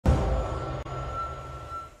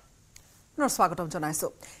স্বাগতম জনাইছো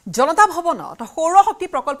জনতা ভৱনত সৌৰ শক্তি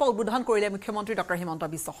প্ৰকল্প উদ্বোধন কৰিলে মুখ্যমন্ত্ৰী ডক্টৰ হিমন্ত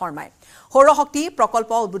বিশ্ব শৰ্মাই সৌৰ শক্তি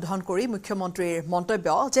প্ৰকল্প উদ্বোধন কৰি মুখ্যমন্ত্ৰীৰ মন্তব্য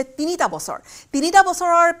যে তিনিটা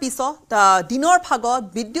বছৰৰ পিছত দিনৰ ভাগত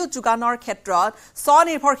বিদ্যুৎ যোগানৰ ক্ষেত্ৰত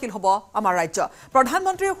স্বনিৰ্ভৰশীল হ'ব আমাৰ ৰাজ্য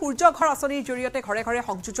প্ৰধানমন্ত্ৰীৰ সূৰ্য ঘৰ আঁচনিৰ জৰিয়তে ঘৰে ঘৰে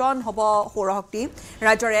সংযোজন হ'ব সৌৰ শক্তি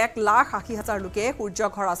ৰাজ্যৰ 1,80,000 লোকে সূৰ্য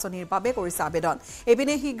ঘৰ আঁচনিৰ বাবে কৰিছে আবেদন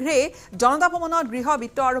এপিনে শীঘ্ৰেই জনতা ভৱনত গৃহ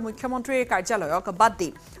বিত্ত আৰু মুখ্যমন্ত্ৰীৰ কাৰ্যালয়ক বাদ দি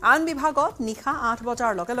আন বিভাগত নিশা 8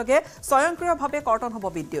 বজাৰ লগে লগে স্বয়ংক্ৰিয়ভাৱে কৰ্তন হ'ব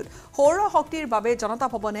বিদ্যুৎ সৌৰ শক্তিৰ বাবে জনতা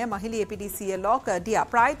ভৱনে মাহিলী এপিডিচিএলক দিয়া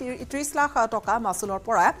প্ৰায় 30 লাখ টকা মাচুলৰ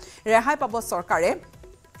পৰা ৰেহাই পাব চৰকাৰে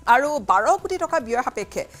আৰু 12 কোটি টকা ব্যয়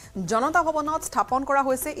সাপেক্ষে জনতা ভৱনত স্থাপন কৰা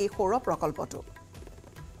হৈছে এই সৌৰ প্ৰকল্পটো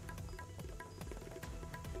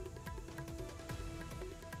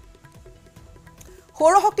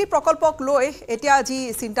সৌৰ শক্তি প্ৰকল্পক লৈ এতিয়া যি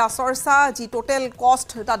চিন্তা চৰ্চা যি টোটেল কষ্ট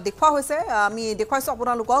তাত দেখুৱা হৈছে আমি দেখুৱাইছো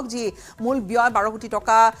আপোনালোকক যি মূল ব্যয় 12 কোটি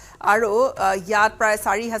টকা আৰু ইয়াত প্ৰায়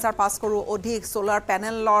 4,500 কৰোৰ অধিক সোলাৰ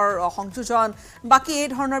পেনেলৰ সংযোজন বাকি এই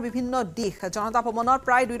ধৰণৰ বিভিন্ন দিশ জনতা ভৱনত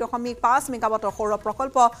প্ৰায় 2.5 মেগাৱাটৰ সৌৰ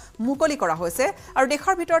প্ৰকল্প মুকলি কৰা হৈছে আৰু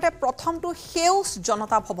দেশৰ ভিতৰতে প্ৰথমটো সেউজ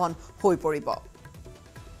জনতা ভৱন হৈ পৰিব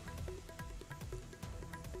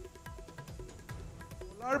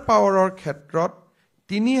সোলাৰ পাৱাৰৰ ক্ষেত্ৰত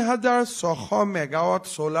 3,600 মেগাৱাট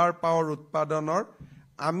সোলাৰ পাৱাৰ উৎপাদনৰ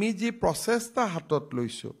আমি যি প্ৰচেষ্টা হাতত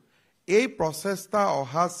লৈছো এই প্ৰচেষ্টা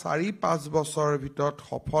অহা 4-5 বছৰৰ ভিতৰত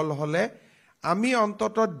সফল হলে আমি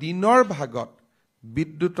অন্তত দিনৰ ভাগত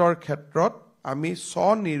বিদ্যুতৰ ক্ষেত্ৰত আমি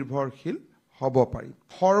স্বনিৰ্ভৰশীল হ'ব পাৰিম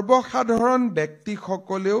সৰ্বসাধাৰণ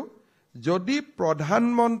ব্যক্তিসকলেও যদি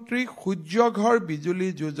প্ৰধানমন্ত্ৰী সূৰ্য ঘৰ বিজুলী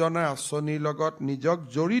যোজনা আঁচনিৰ লগত নিজক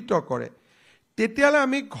জড়িত কৰে তেতিয়ালে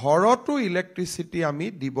আমি ঘৰতো ইলেক্ট্ৰিচিটি আমি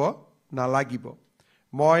দিব নালাগিব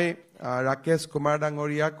মই ৰাকেশ কুমাৰ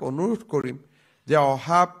ডাঙৰীয়াক অনুৰোধ কৰিম যে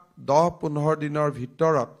অহা 10-15 দিনৰ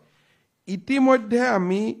ভিতৰত ইতিমধ্যে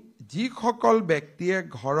আমি যিসকল ব্যক্তিয়ে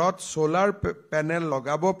ঘৰত সোলাৰ পেনেল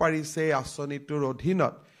লগাব পাৰিছে এই আঁচনিটোৰ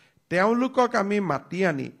অধীনত তেওঁলোকক আমি মাতি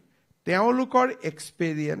আনি তেওঁলোকৰ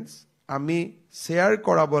এক্সপেৰিয়েন্স আমি শ্বেয়াৰ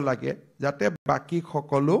কৰাব লাগে যাতে বাকি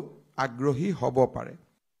সকলো আগ্ৰহী হ'ব পাৰে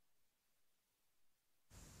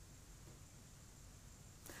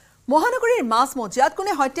মহানগৰীৰ মাছমজিয়াত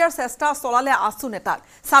কোনে হত্যাৰ চেষ্টা চলালে আছু নেতাক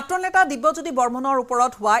ছাত্ৰ নেতা দিব্যজ্যোতি বৰ্মনৰ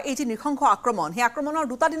ওপৰত হোৱা এই যে নৃশংস আক্ৰমণ সেই আক্ৰমণৰ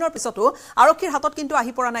দুটা দিনৰ পিছতো আৰক্ষীৰ হাতত কিন্তু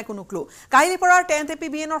আহি পৰা নাই কোনো ক্লু কাহিলীপাৰাৰ টেণ্ট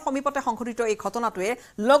এপিবিএনৰ সমীপতে সংঘটিত এই ঘটনাটোৱে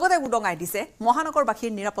লগতে উদঙাই দিছে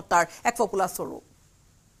মহানগৰবাসীৰ নিৰাপত্তাৰ এক ফপুলা স্বৰূপ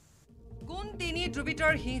কোন তিনি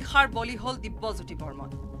ধ্ৰুবিতৰ হিংসাৰ বলি হল দিব্যজ্যোতি বৰ্মন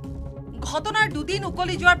ঘটনাৰ দুদিন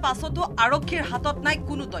উকলি যোৱাৰ পাছতো আৰক্ষীৰ হাতত নাই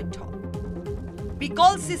কোনো তথ্য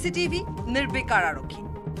বিকল চিচিটিভি নিৰ্বিকাৰ আৰক্ষী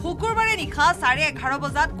শুকুৰবাৰে নিশা 11:30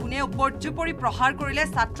 বজাত কোনে উপৰ্যুপৰি প্ৰহাৰ কৰিলে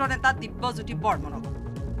ছাত্ৰ নেতা দিব্যজ্যোতি বৰ্মনক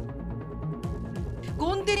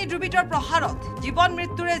কোন তিনি ধ্ৰুবিতৰ প্ৰহাৰত জীৱন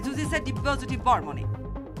মৃত্যুৰে যুঁজিছে দিব্যজ্যোতি বৰ্মনে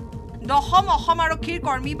দশম অসম আৰক্ষীৰ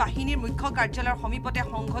কৰ্মী বাহিনীৰ মুখ্য কাৰ্যালয়ৰ সমীপতে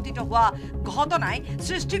সংঘটিত হোৱা ঘটনাই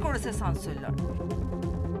সৃষ্টি কৰিছে চাঞ্চল্যৰ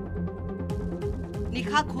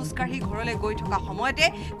নিশা খোজকাঢ়ি ঘৰলৈ গৈ থকা সময়তে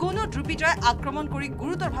কোনো ধ্ৰুবিতই আক্ৰমণ কৰি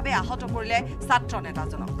গুৰুতৰভাৱে আহত কৰিলে ছাত্ৰ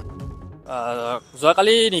নেতাজনক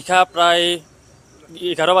যোৱাকালি নিশা প্ৰায়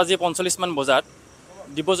 11:45 মান বজাত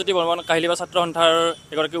দিব্যজ্যোতি বৰ্মন কাহিলীপাৰা ছাত্ৰ সন্থাৰ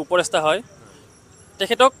এগৰাকী উপদেষ্টা হয়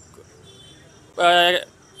তেখেতক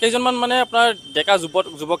কেইজনমান মানে আপোনাৰ ডেকা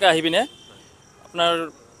যুৱকে আহি পিনে আপোনাৰ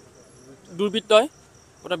দুৰ্বৃত্তই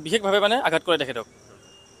আপোনাৰ বিশেষভাৱে মানে আঘাত কৰে তেখেতক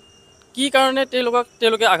কি কাৰণে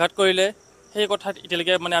তেওঁলোকে আঘাত কৰিলে সেই কথা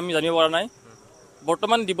এতিয়ালৈকে মানে আমি জানিব পৰা নাই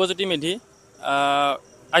বৰ্তমান দিব্যজ্যোতি মেধি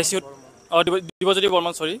আইচিউত দিব্যজ্যোতি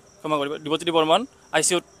বৰ্মন ক্ষমা কৰিব দিব্যজ্যোতি বৰ্মন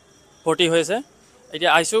আইচিউত ভৰ্তি হৈছে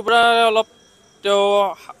এতিয়া আইচিউৰ পৰা অলপ তেওঁ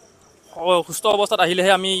সুস্থ অৱস্থাত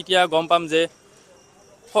আহিলেহে আমি এতিয়া গম পাম যে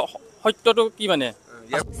সত্যটো কি মানে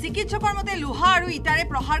চিকিৎসকৰ মতে লোহা আৰু ইটাৰে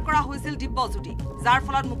প্ৰহাৰ কৰা হৈছিল দিব্যজ্যোতি যাৰ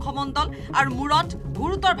ফলত মুখমণ্ডল আৰু মূৰত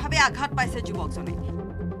গুৰুতৰভাৱে আঘাত পাইছে যুৱকজনে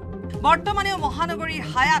বৰ্তমানেও মহানগৰীৰ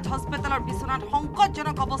হায়াত হস্পিটেলৰ বিছনাত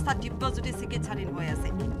সংকটজনক অৱস্থাত দিব্যজ্যোতি চিকিৎসাধীন হৈ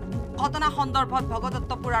আছে ঘটনা সন্দৰ্ভত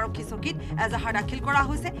ভগদত্তপুৰ আৰক্ষী চকীত এজাহাৰ দাখিল কৰা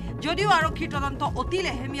হৈছে যদিও আৰক্ষীৰ তদন্ত অতি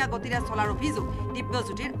লেহেমীয়া গতিৰে চলাৰ অভিযোগ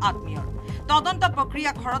দিব্যজ্যোতিৰ আত্মীয়ৰ তদন্ত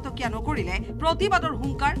প্ৰক্ৰিয়া খৰতকীয়া নকৰিলে প্ৰতিবাদৰ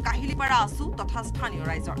হুংকাৰ কাহিলীপাৰা আছু তথা স্থানীয়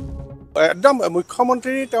ৰাইজৰ একদম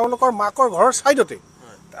মুখ্যমন্ত্ৰী তেওঁলোকৰ মাকৰ ঘৰৰ ছাইডতে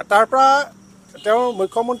তাৰ পৰা তেওঁ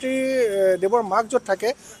মুখ্যমন্ত্ৰী দেৱৰ মাক য'ত থাকে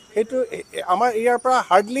সেইটো আমাৰ ইয়াৰ পৰা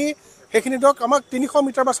হাৰ্ডলি সেইখিনি ধৰক আমাক 300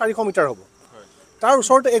 মিটাৰ বা 400 মিটাৰ হ'ব তাৰ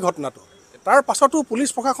ওচৰতে এই ঘটনাটো তাৰ পাছতো পুলিচ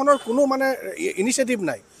প্ৰশাসনৰ কোনো মানে ইনিচিয়েটিভ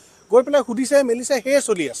নাই গৈ পেলাই সুধিছে মেলিছে সেয়ে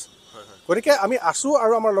চলি আছে গতিকে আমি আছো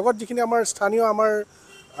আৰু আমাৰ লগত যিখিনি আমাৰ স্থানীয়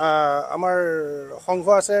আমাৰ সংঘ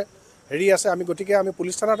আছে হেৰি আছে আমি গতিকে আমি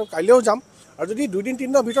পুলিচ থানাটো কাইলৈও যাম আৰু যদি 2 দিন 3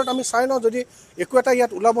 দিনৰ ভিতৰত আমি চাই লওঁ যদি একো এটা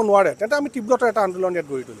ইয়াত ওলাব নোৱাৰে তেন্তে আমি তীব্ৰতৰ এটা আন্দোলন ইয়াত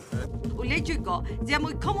গঢ়ি তুলিম উল্লেখযোগ্য যে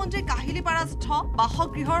মুখ্যমন্ত্ৰী কাহিলীপাৰাস্থ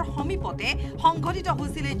বাসগৃহৰ সমীপতে সংঘটিত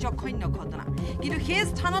হৈছিল এই জঘন্য ঘটনা কিন্তু সেই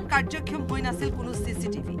স্থানত কাৰ্যক্ষম হৈ নাছিল কোনো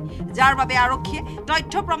চিচিটিভি যাৰ বাবে আৰক্ষীয়ে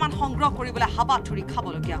তথ্য প্ৰমাণ সংগ্ৰহ কৰিবলৈ হাবাথুৰি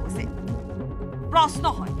খাবলগীয়া হৈছে প্ৰশ্ন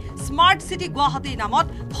হয় স্মাৰ্ট সিটি গুৱাহাটীৰ নামত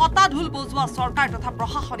ফটা ঢোল বজোৱা চৰকাৰ তথা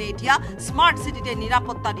প্ৰশাসনে এতিয়া স্মাৰ্ট সিটিতে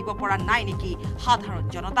নিৰাপত্তা দিব পৰা নাই নেকি সাধাৰণ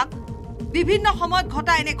জনতাক বিভিন্ন সময়ত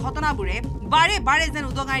ঘটা এনে ঘটনাবোৰে বাৰে বাৰে যেন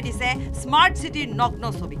উদঙাই দিছে স্মাৰ্ট সিটিৰ নগ্ন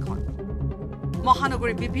ছবিখন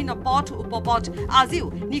মহানগৰীৰ বিভিন্ন পথ উপপথ আজিও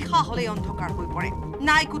নিশা হলে অন্ধকাৰ হৈ পৰে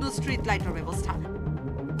নাই কোনো ষ্ট্ৰীট লাইটৰ ব্যৱস্থা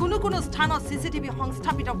কোনো স্থানত চিচিটিভি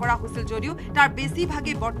সংস্থাপিত কৰা হৈছিল যদিও তাৰ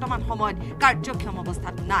বেছিভাগেই বৰ্তমান সময়ত কাৰ্যক্ষম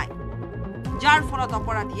অৱস্থাত নাই যাৰ ফলত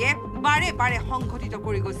অপৰাধীয়ে বাৰে বাৰে সংঘটিত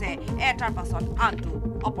কৰি গৈছে এটাৰ পাছত আনটো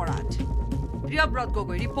অপৰাধ Priyabrata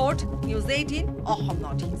Gogoi report news 18 Assam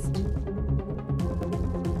north east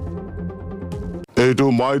এইটো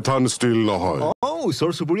মাইথান ষ্টিল নহয়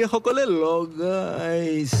ওচৰ চুবুৰীয়াসকলে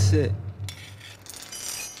লগাইছে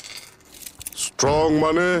ষ্ট্ৰং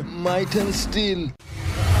মানে মাইথান ষ্টিল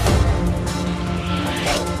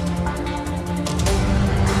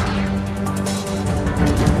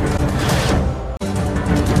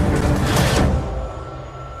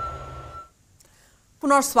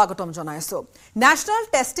পুনৰ স্বাগতম জনাইছো ন্যাশনাল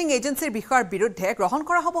টেষ্টিং এজেন্সিৰ বিষয়ৰ বিৰুদ্ধে গ্ৰহণ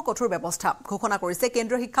কৰা হ'ব কঠোৰ ব্যৱস্থা ঘোষণা কৰিছে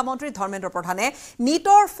কেন্দ্ৰীয় শিক্ষামন্ত্ৰী ধৰ্মেন্দ্ৰ প্ৰধানে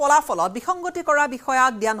নীটৰ ফলাফলত বিসংগতি কৰা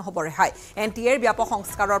বিষয়াক দিয়া নহ'ব ৰেহাই এনটিএৰ ব্যাপক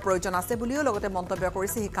সংস্কাৰৰ প্ৰয়োজন আছে বুলিও লগতে মন্তব্য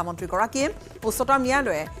কৰিছে শিক্ষামন্ত্ৰীগৰাকীয়ে উচ্চতম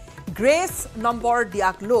ন্যায়ালয়ে গ্ৰেছ নম্বৰ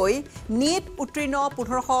দিয়াক লৈ নীট উত্তীৰ্ণ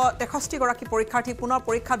 1563 গৰাকী পৰীক্ষাৰ্থীক পুনৰ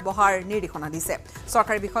পৰীক্ষাত বহাৰ নিৰ্দেশনা দিছে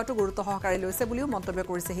চৰকাৰী বিষয়টো গুৰুত্ব সহকাৰে লৈছে বুলিও মন্তব্য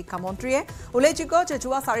কৰিছে শিক্ষামন্ত্ৰীয়ে উল্লেখযোগ্য যে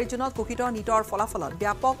যোৱা 4 জুনত ঘোষিত নীটৰ ফলাফলত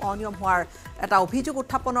ব্যাপক অনিয়ম হোৱাৰ এটা অভিযোগ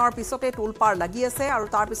উত্থাপনৰ পিছতে টুলপাৰ লাগি আছে আৰু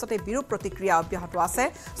তাৰ পিছতে বিৰূপ প্ৰতিক্ৰিয়া অব্যাহত আছে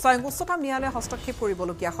স্বয়ং উচ্চতম ন্যায়ালয়ে হস্তক্ষেপ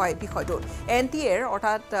কৰিবলগীয়া হয় বিষয়টোত এনটিএৰ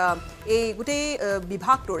অৰ্থাৎ এই গোটেই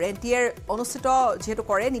বিভাগটোৰ এনটিএৰ অনুষ্ঠিত যেহেতু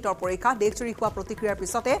কৰে নীটৰ পৰীক্ষা দেশজুৰি হোৱা প্ৰতিক্ৰিয়াৰ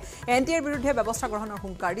পিছতে এনটিএৰ বিৰুদ্ধে ব্যৱস্থা গ্ৰহণৰ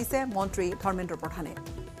হুংকাৰ দিছে মন্ত্ৰী ধৰ্মেন্দ্ৰ প্ৰধানে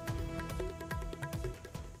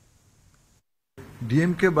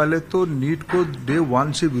डीएमके वाले तो नीट को डे 1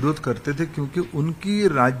 से विरोध करते थे क्योंकि उनकी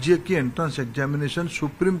राज्य की एंट्रेंस एग्जामिनेशन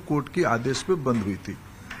सुप्रीम कोर्ट के आदेश पे बंद हुई थी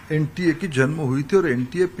एनटीए की जन्म हुई थी और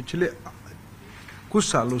एनटीए पिछले कुछ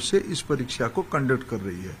सालों से इस परीक्षा को कंडक्ट कर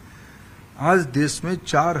रही है आज देश में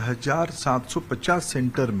 4750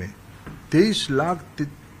 सेंटर में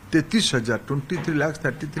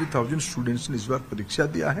 23,33,000 स्टूडेंट्स ने इस बार परीक्षा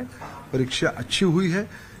दिया है परीक्षा अच्छी हुई है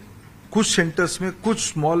कुछ सेंटर्स में कुछ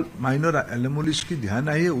स्मॉल माइनर एनोमलीज की ध्यान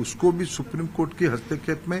आई है उसको भी सुप्रीम कोर्ट के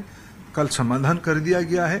हस्तक्षेप में कल समाधान कर दिया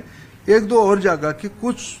गया है 1-2 और जगह की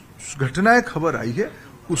कुछ घटनाएं खबर आई है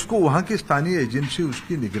उसको वहां की स्थानीय एजेंसी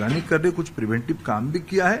उसकी निगरानी कर रही कुछ प्रिवेंटिव काम भी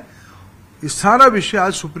किया है ये सारा विषय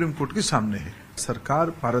आज सुप्रीम कोर्ट के सामने है सरकार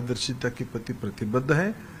पारदर्शिता के प्रति प्रतिबद्ध है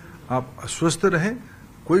आप आश्वस्त रहें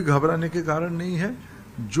कोई घबराने के कारण नहीं है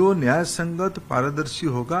जो न्याय संगत पारदर्शी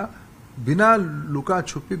होगा बिना लुका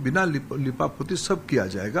छुपी बिना लिपापोती सब किया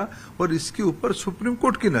जाएगा और इसके ऊपर सुप्रीम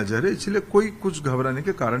कोर्ट की नजर है इसलिए कोई कुछ घबराने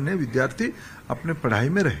के कारण नहीं विद्यार्थी अपने पढ़ाई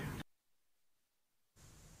में रहे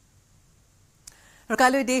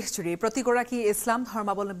কাইলৈ দেশজুৰি প্ৰতিগৰাকী ইছলাম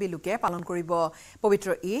ধৰ্মাৱলম্বী লোকে পালন কৰিব পবিত্ৰ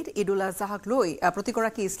ঈদ উল আজহাক লৈ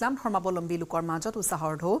প্ৰতিগৰাকী ইছলাম ধৰ্মাৱলম্বী লোকৰ মাজত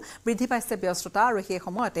উৎসাহৰ ঢৌ বৃদ্ধি পাইছে ব্যস্ততা আৰু সেই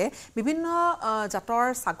সময়তে বিভিন্ন জাতৰ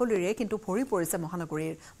ছাগলীৰে কিন্তু ভৰি পৰিছে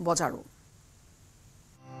মহানগৰীৰ বজাৰো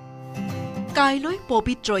কাইলৈ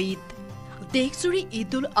পবিত্ৰ ঈদ দেশজুৰি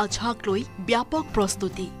ঈদ উল আজহাক লৈ ব্যাপক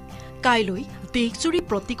প্ৰস্তুতি কাইলৈ দেশজুৰি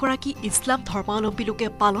প্ৰতিগৰাকী ইছলাম ধৰ্মাৱলম্বী লোকে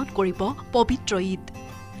পালন কৰিব পবিত্ৰ ঈদ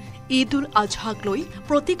ঈদ উল আজহাক লৈ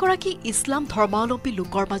প্ৰতিগৰাকী ইছলাম ধৰ্মাৱলম্বী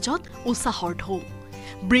লোকৰ মাজত উৎসাহৰ ঢৌ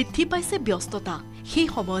বৃদ্ধি পাইছে ব্যস্ততা সেই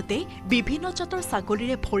সময়তে বিভিন্ন জাতৰ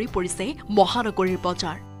ছাগলীৰে ভৰি পৰিছে মহানগৰীৰ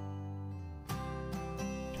বজাৰ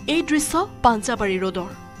এই দৃশ্য পাঞ্জাবাৰী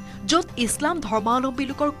ৰোডৰ য'ত ইছলাম ধৰ্মাৱলম্বী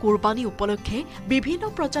লোকৰ কুৰবানী উপলক্ষে বিভিন্ন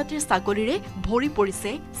প্ৰজাতিৰ ছাগলীৰে ভৰি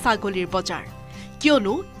পৰিছে ছাগলীৰ বজাৰ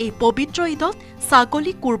কিয়নো এই পবিত্ৰ ঈদত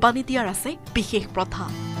ছাগলী কুৰবানী দিয়াৰ আছে বিশেষ প্ৰথা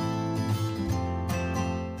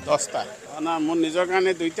 10টা না মোৰ নিজৰ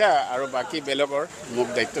কাৰণে 2টা আৰু বাকি বেলেগৰ মোক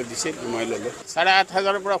দায়িত্ব দিছে মই ললো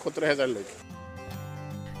 8,500 পৰা 17,000 লৈ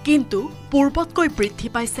কিন্তু পূৰ্বতকৈ বৃদ্ধি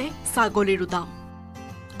পাইছে ছাগলীৰ দাম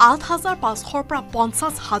 8,500 পৰা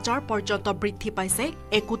 50,000 পৰ্যন্ত বৃদ্ধি পাইছে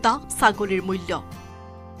একোটা ছাগলীৰ মূল্য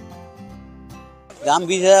দাম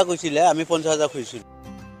 20,000 কৈছিলে আমি 50,000 কৈছিল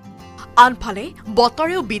আনফালে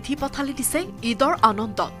বতৰেও বিধি পথালি দিছে ঈদৰ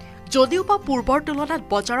আনন্দত যদিওবা পূৰ্বৰ তুলনাত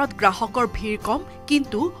বজাৰত গ্ৰাহকৰ ভিৰ কম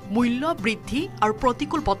কিন্তু মূল্য বৃদ্ধি আৰু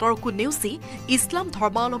প্ৰতিকূল বতৰকো নেওচি ইছলাম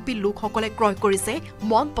ধৰ্মাৱলম্বী লোকসকলে ক্ৰয় কৰিছে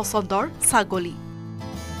মন পচন্দৰ ছাগলী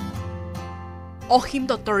অসীম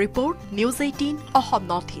দত্তৰ report news 18 Assam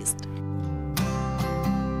north east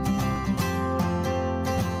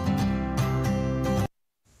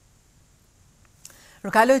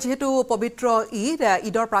কাইলৈ যেহেতু পবিত্ৰ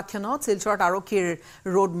ঈদৰ প্ৰাক্ষণত শিলচৰত আৰক্ষীৰ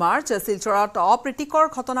ৰোড মাৰ্চ শিলচৰত অপ্ৰীতিকৰ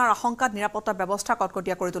ঘটনাৰ আশংকাত নিৰাপত্তা ব্যৱস্থা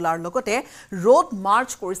কটকটীয়া কৰি তোলাৰ লগতে ৰোড মাৰ্চ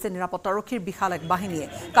কৰিছে নিৰাপত্তা আৰক্ষীৰ বিশাল এক বাহিনীয়ে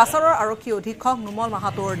কাছাৰৰ আৰক্ষী অধীক্ষক নুমল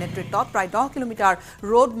মাহাতোৰ নেতৃত্বত প্ৰায় 10 কিলোমিটাৰ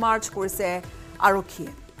ৰোড মাৰ্চ কৰিছে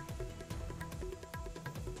আৰক্ষীয়ে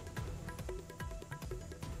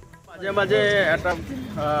মাজে মাজে এটা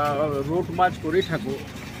ৰোড মাৰ্চ কৰি থাকোঁ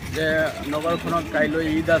যে নগৰখনত কাইলৈ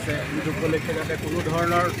ঈদ আছে ঈদ উপলক্ষে যাতে কোনো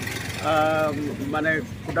ধৰণৰ মানে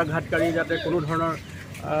কুটাঘাতকাৰী যাতে কোনো ধৰণৰ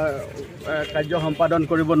কাৰ্য সম্পাদন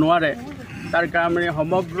কৰিব নোৱাৰে তাৰ কাৰণে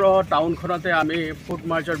সমগ্ৰ টাউনখনতে আমি ফুট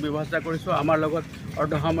মাৰ্চৰ ব্যৱস্থা কৰিছোঁ আমাৰ লগত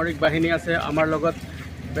অৰ্ধসামৰিক বাহিনী আছে আমাৰ লগত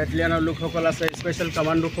বেটেলিয়নৰ লোকসকল আছে স্পেচিয়েল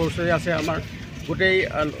কমাণ্ডো ফ'ৰ্চেছ আছে আমাৰ গোটেই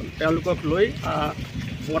তেওঁলোকক লৈ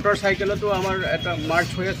মটৰ চাইকেলতো আমাৰ এটা মাৰ্চ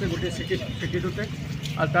হৈ আছে গোটেই চিটিটোতে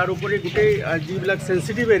আৰু তাৰ উপৰি গোটেই যিবিলাক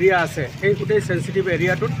সেনচিটিভ এৰিয়া আছে সেই গোটেই সেনচিটিভ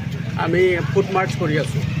এৰিয়াটোত আমি ফুট মাৰ্চ কৰি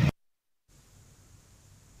আছোঁ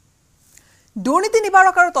দুৰ্নীতি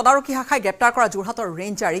নিবাৰক আৰু তদাৰকী শাখাই গ্ৰেপ্তাৰ কৰা যোৰহাটৰ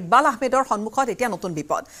ৰেঞ্জাৰ ইকবাল আহমেদৰ সন্মুখত এতিয়া নতুন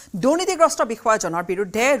বিপদ দুৰ্নীতিগ্ৰস্ত বিষয়াজনৰ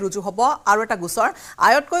বিৰুদ্ধে ৰুজু হ'ব আৰু এটা গোচৰ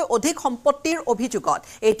আয়তকৈ অধিক সম্পত্তিৰ অভিযোগত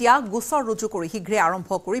এতিয়া গোচৰ ৰুজু কৰি শীঘ্ৰে আৰম্ভ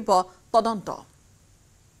কৰিব তদন্ত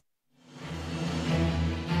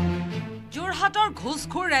যোৰহাটৰ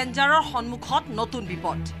ঘোষখোৰ ৰেঞ্জাৰৰ সন্মুখত নতুন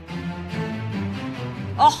বিপদ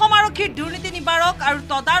অসম আৰক্ষীৰ দুৰ্নীতি নিবাৰক আৰু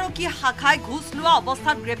তদাৰকী শাখাই ঘোষ লোৱা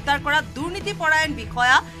অৱস্থাত গ্ৰেপ্তাৰ কৰা দুৰ্নীতিপৰায়ণ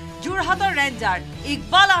বিষয়া যোৰহাটৰ ৰেঞ্জাৰ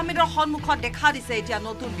ইকবাল আহমেদৰ সন্মুখত দেখা দিছে এতিয়া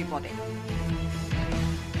নতুন বিপদে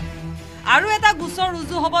আৰু এটা গোচৰ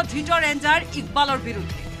ৰুজু হ'ব ধৃত ৰেঞ্জাৰ ইকবালৰ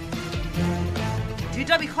বিৰুদ্ধে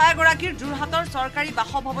ধৃত বিষয়াগৰাকীৰ যোৰহাটৰ চৰকাৰী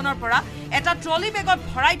বাসভৱনৰ পৰা এটা ট্ৰলি বেগত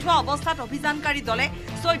ভৰাই থোৱা অৱস্থাত অভিযানকাৰী দলে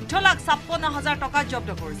 14,56,000 টকা জব্দ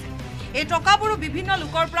কৰিছে এই টকাবোৰো বিভিন্ন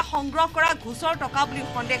লোকৰ পৰা সংগ্ৰহ কৰা ঘোষৰ টকা বুলি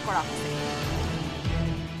সন্দেহ কৰা হৈছে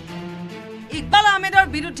ইকবাল আহমেদৰ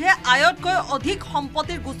বিৰুদ্ধে আয়তকৈ অধিক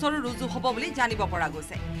সম্পত্তিৰ গোচৰ ৰুজু হ'ব বুলি জানিব পৰা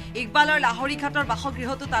গৈছে ইকবালৰ লাহৰীঘাটৰ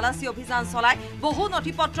বাসগৃহটো তালাচী অভিযান চলাই বহু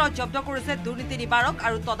নথিপত্ৰ জব্দ কৰিছে দুৰ্নীতি নিবাৰক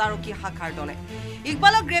আৰু তদাৰকী শাখাৰ দলে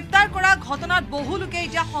ইকবালক গ্ৰেপ্তাৰ কৰা ঘটনাত বহু লোকে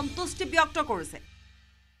এতিয়া সন্তুষ্টি ব্যক্ত কৰিছে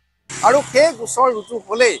আৰু সেই গোচৰ ৰুজু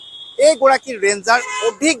হ'লে এই গৰাকী ৰেঞ্জাৰ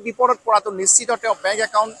অধিক বিপদত পৰাটো নিশ্চিত তেওঁ বেংক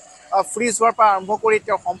একাউণ্ট ফ্ৰিজ হোৱাৰ পৰা আৰম্ভ কৰি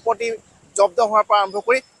তেওঁ সম্পত্তি জব্দ হোৱাৰ পৰা আৰম্ভ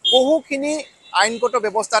কৰি বহুখিনি আইনগত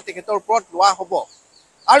ব্যৱস্থা তেখেতৰ ওপৰত লোৱা হ'ব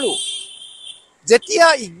আৰু যেতিয়া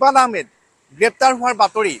ইকবাল আহমেদ গ্ৰেপ্তাৰ হোৱাৰ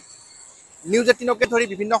বাতৰি নিউজ 18কে ধৰি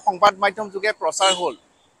বিভিন্ন সংবাদ মাধ্যম যোগে প্ৰচাৰ হ'ল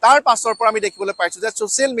তাৰ পাছৰ পৰা আমি দেখিবলৈ পাইছোঁ যে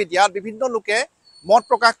ছ'চিয়েল মিডিয়াত বিভিন্ন লোকে মত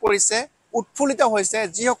প্ৰকাশ কৰিছে উৎফুল্লিত হৈছে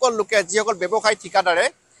যিসকল লোকে যিসকল ব্যৱসায়ী ঠিকাদাৰে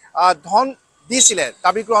ধন দিছিলে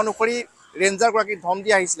দাবী কৰা অনুসৰি ৰেঞ্জাৰগৰাকীক ধন দি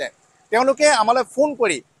আহিছিলে তেওঁলোকে আমালৈ ফোন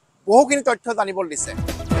কৰি বহুখিনি তথ্য জানিবলৈ দিছে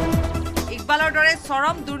ইকবালৰ দৰে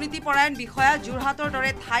চৰম দুৰ্নীতিপৰায়ণ বিষয়া যোৰহাটৰ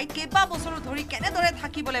দৰে ঠাই কেইবা বছৰো ধৰি কেনেদৰে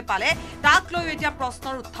থাকিবলৈ পালে তাক লৈ এতিয়া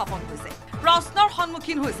প্ৰশ্নৰ উত্থাপন হৈছে প্ৰশ্নৰ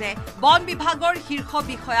সন্মুখীন হৈছে বন বিভাগৰ শীৰ্ষ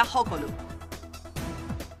বিষয়াসকলো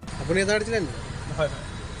আপুনি এটা দিলে হয়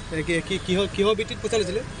কিহৰ ভিত্তিত পইচা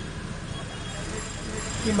লৈছিলে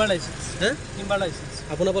কিম্বাৰ লাইসেন্স কিম্বাৰ লাইসেন্স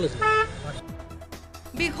আপোনাৰ পৰা লৈছিলে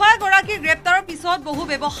বিষয়াগৰাকীৰ গ্ৰেপ্তাৰৰ পিছত বহু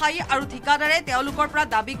ব্যৱসায়ী আৰু ঠিকাদাৰে তেওঁলোকৰ পৰা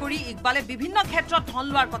দাবী কৰি ইকবালে বিভিন্ন ক্ষেত্ৰত ধন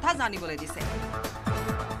লোৱাৰ কথা জানিবলৈ দিছে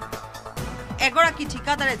এগৰাকী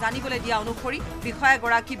ঠিকাদাৰে জানিবলৈ দিয়া অনুসৰি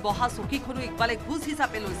বিষয়াগৰাকী বহা চকীখনো ইকবালে ঘোষ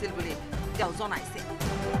হিচাপে লৈছিল বুলি তেওঁ জনাইছে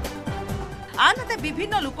আনহাতে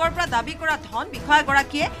বিভিন্ন লোকৰ পৰা দাবী কৰা ধন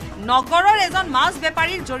বিষয়াগৰাকীয়ে নগৰৰ এজন মাছ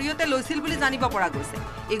বেপাৰীৰ জৰিয়তে লৈছিল বুলি জানিব পৰা গৈছে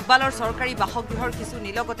ইকবালৰ চৰকাৰী বাসগৃহৰ কিছু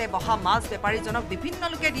নিলগতে বহা মাছ বেপাৰীজনক বিভিন্ন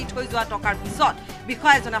লোকে দি থৈ যোৱা টকাৰ পিছত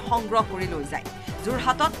বিষয়াজনে সংগ্ৰহ কৰি লৈ যায়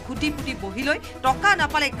যোৰহাটত খুটি পুটি বহি লৈ টকা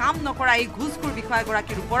নাপালে কাম নকৰা এই ঘোষখোৰ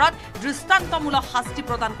বিষয়াগৰাকীৰ ওপৰত দৃষ্টান্তমূলক শাস্তি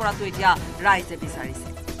প্ৰদান কৰাটো এতিয়া ৰাইজে বিচাৰিছে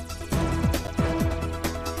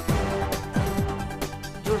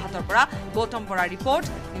যোৰহাটৰ পৰা গৌতম বৰাৰ report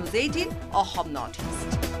news 18 Assam north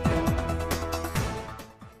east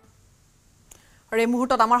এই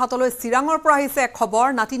মুহূৰ্তত আমাৰ হাতলৈ চিৰাঙৰ পৰা আহিছে খবৰ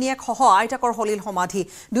নাতিনীয়েক সহ আইতাকৰ হলিল সমাধি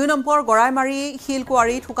 2 নম্বৰ গৰাইমাৰী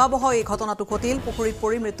শিলকুৱাৰীত ঠুকাবহ এই ঘটনাটো ঘটিল পুখুৰীত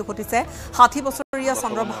পৰি মৃত্যু ঘটিছে 60 বছৰীয়া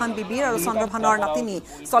চন্দ্ৰভান বিবিৰ আৰু চন্দ্ৰভানৰ নাতিনী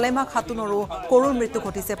সলেমা খাতুনৰো কৰুণ মৃত্যু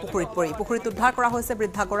ঘটিছে পুখুৰীত উদ্ধাৰ কৰা হৈছে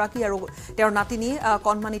বৃদ্ধাগৰাকী আৰু তেওঁৰ নাতিনী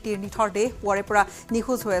কণমানিটিৰ নিথৰ দেহ পুৱাৰে পৰা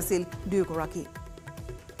নিখোজ হৈ আছিল দুয়োগৰাকী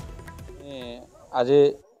আজি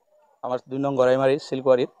আমাৰ 2 নং গৰাইমাৰী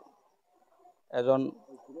শিলকুৱাৰীত এজন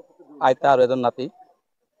আইতা আৰু এজন নাতি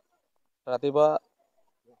ৰাতিপুৱা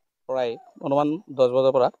প্ৰায় অনুমান 10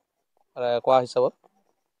 বজাৰ পৰা কোৱা হিচাপত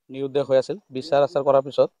নিৰুদ্দেশ হৈ আছিল। বিচাৰ আচাৰ কৰাৰ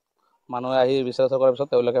পিছত মানুহে আহি বিচাৰ আচাৰ কৰাৰ পিছত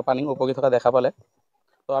তেওঁলোকে পানী উপগি থকা দেখা পালে।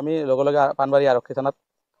 তো আমি লগে লগে পানবাৰী আৰক্ষী থানাত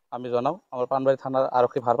আমি জনাওঁ। আমাৰ পানবাৰী থানাৰ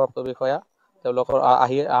আৰক্ষী ভাৰপ্ৰাপ্ত বিষয়া তেওঁলোকৰ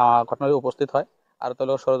আহি ঘটনাস্থলীত উপস্থিত হয় আৰু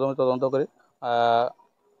তেওঁলোকৰ সৰজমিন তদন্ত কৰি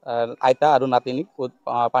আইতা আৰু নাতিনীক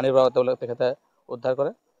পানীৰ পৰা তেখেতে উদ্ধাৰ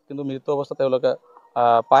কৰে, কিন্তু মৃত্যু অৱস্থাত তেওঁলোকে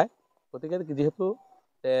পায়। গতিকে যিহেতু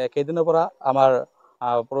কেইদিনৰ পৰা আমাৰ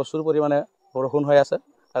প্ৰচুৰ পৰিমাণে বৰষুণ হৈ আছে,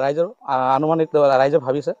 ৰাইজৰ আনুমানিক ৰাইজে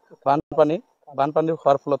ভাবিছে বানপানী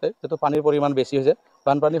হোৱাৰ ফলতে যিটো পানীৰ পৰিমাণ বেছি হৈছে,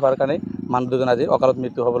 বানপানী হোৱাৰ কাৰণে মানুহ দুজন আজি অকালত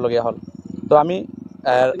মৃত্যু হ'বলগীয়া হ'ল। তো আমি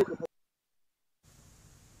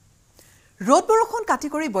ৰ'দ বৰষুণ কাটি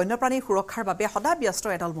কৰি বন্যপ্ৰাণীৰ সুৰক্ষাৰ বাবে সদা ব্যস্ত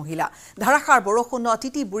এদল মহিলা। ধাৰাসাৰ বৰষুণত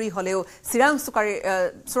তিতি বুঢ়ী হ'লেও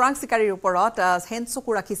চোৰাং চিকাৰীৰ ওপৰত হেন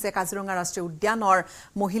চকু ৰাখিছে কাজিৰঙা ৰাষ্ট্ৰীয় উদ্যানৰ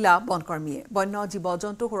মহিলা বনকৰ্মীয়ে। বন্য জীৱ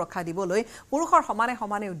জন্তু সুৰক্ষা দিবলৈ পুৰুষৰ সমানে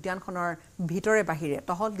সমানে উদ্যানখনৰ ভিতৰে বাহিৰে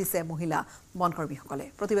টহল দিছে মহিলা বনকৰ্মীসকলে।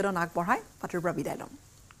 প্ৰতিবেদন আগবঢ়াই পাতিৰ পৰা বিদায় ল'ম।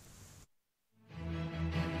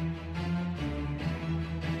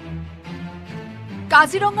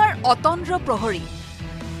 কাজিৰঙাৰ অতন্দ্ৰ প্ৰহৰী,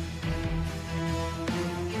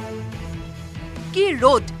 কি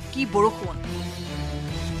ৰ'দ কি বৰষুণ,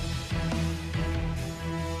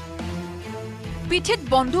 পিঠিত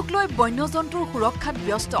বন্দুক লৈ বন্যজন্তুৰ সুৰক্ষাত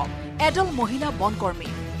ব্যস্ত এদল মহিলা বনকৰ্মী।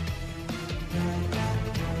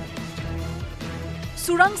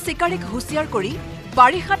 চোৰাং চিকাৰীক হুঁচিয়াৰ কৰি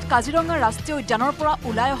বাৰিষাত কাজিৰঙা ৰাষ্ট্ৰীয় উদ্যানৰ পৰা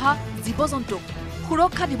ওলাই অহা জীৱ জন্তুক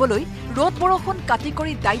সুৰক্ষা দিবলৈ ৰ'দ বৰষুণ কাটি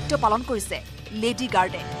কৰি দায়িত্ব পালন কৰিছে লেডি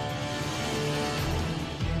গাৰ্ডে।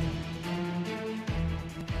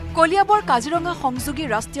 কলিয়াবৰ কাজিৰঙা সংযোগী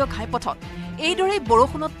ৰাষ্ট্ৰীয় ঘাইপথত এইদৰেই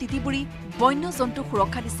বৰষুণত তিতিবুৰি বন্য জন্তু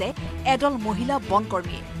সুৰক্ষা দিছে এদল মহিলা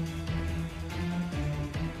বনকৰ্মীয়ে।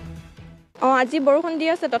 আজি বৰষুণ দি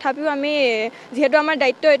আছে, তথাপিও আমি যিহেতু আমাৰ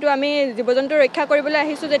দায়িত্ব এইটো, আমি জীৱ জন্তু ৰক্ষা কৰিবলৈ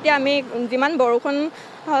আহিছোঁ যেতিয়া আমি যিমান বৰষুণ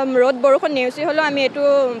ৰ'দ বৰষুণ নেওচি হ'লেও আমি এইটো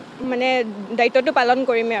মানে দায়িত্বটো পালন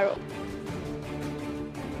কৰিমেই। আৰু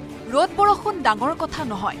ৰ'দ বৰষুণ ডাঙৰ কথা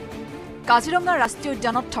নহয়, কাজিৰঙা ৰাষ্ট্ৰীয়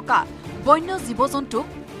উদ্যানত থকা বন্য জীৱ জন্তুক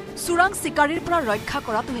চোৰাং চিকাৰীৰ পৰা ৰক্ষা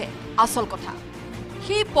কৰাটোহে আচল কথা।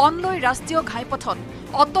 সেই পণ লৈ ৰাষ্ট্ৰীয় ঘাইপথত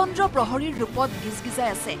অতন্দ্ৰ প্ৰহৰীৰ ৰূপত গিজগিজাই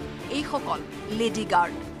আছে এইসকল লেডি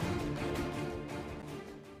গাৰ্ড।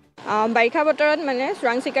 বাৰিষা বতৰত মানে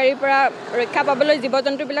চোৰাং চিকাৰীৰ পৰা ৰক্ষা পাবলৈ, জীৱ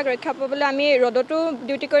জন্তুবিলাক ৰক্ষা পাবলৈ আমি ৰ'দতো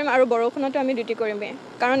ডিউটি কৰিম আৰু বৰষুণতো আমি ডিউটি কৰিমেই,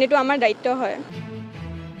 কাৰণ এইটো আমাৰ দায়িত্ব হয়।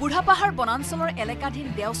 বুঢ়াপাহাৰ বনাঞ্চলৰ এলেকাধীন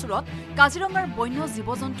দেওচুৰত কাজিৰঙাৰ বন্য জীৱ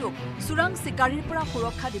জন্তুক চোৰাং চিকাৰীৰ পৰা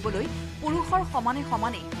সুৰক্ষা দিবলৈ পুৰুষৰ সমানে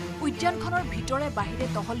সমানে উদ্যানখনৰ ভিতৰে বাহিৰে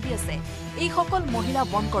টহল দি আছে এইসকল মহিলা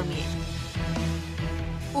বনকৰ্মীয়ে।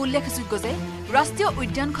 উল্লেখযোগ্য যে ৰাষ্ট্ৰীয়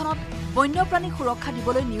উদ্যানখনত বন্যপ্ৰাণী সুৰক্ষা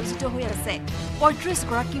দিবলৈ নিয়োজিত হৈ আছে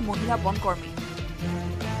 ৩৫গৰাকী মহিলা বনকৰ্মী।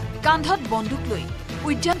 কান্ধত বন্দুক লৈ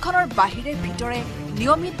উদ্যানখনৰ বাহিৰে ভিতৰে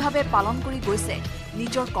নিয়মিতভাৱে পালন কৰি গৈছে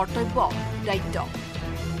নিজৰ কৰ্তব্য দায়িত্ব।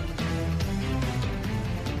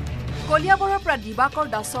 কলিয়াবৰৰ পৰা দিবাকৰ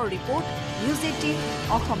দাসৰ report, News18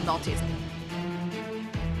 Assam north east.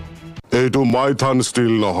 এইটো মাইথান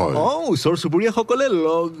ষ্টিল নহয়। ওচৰ চুবুৰীয়াসকলে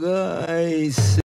লগাইছে।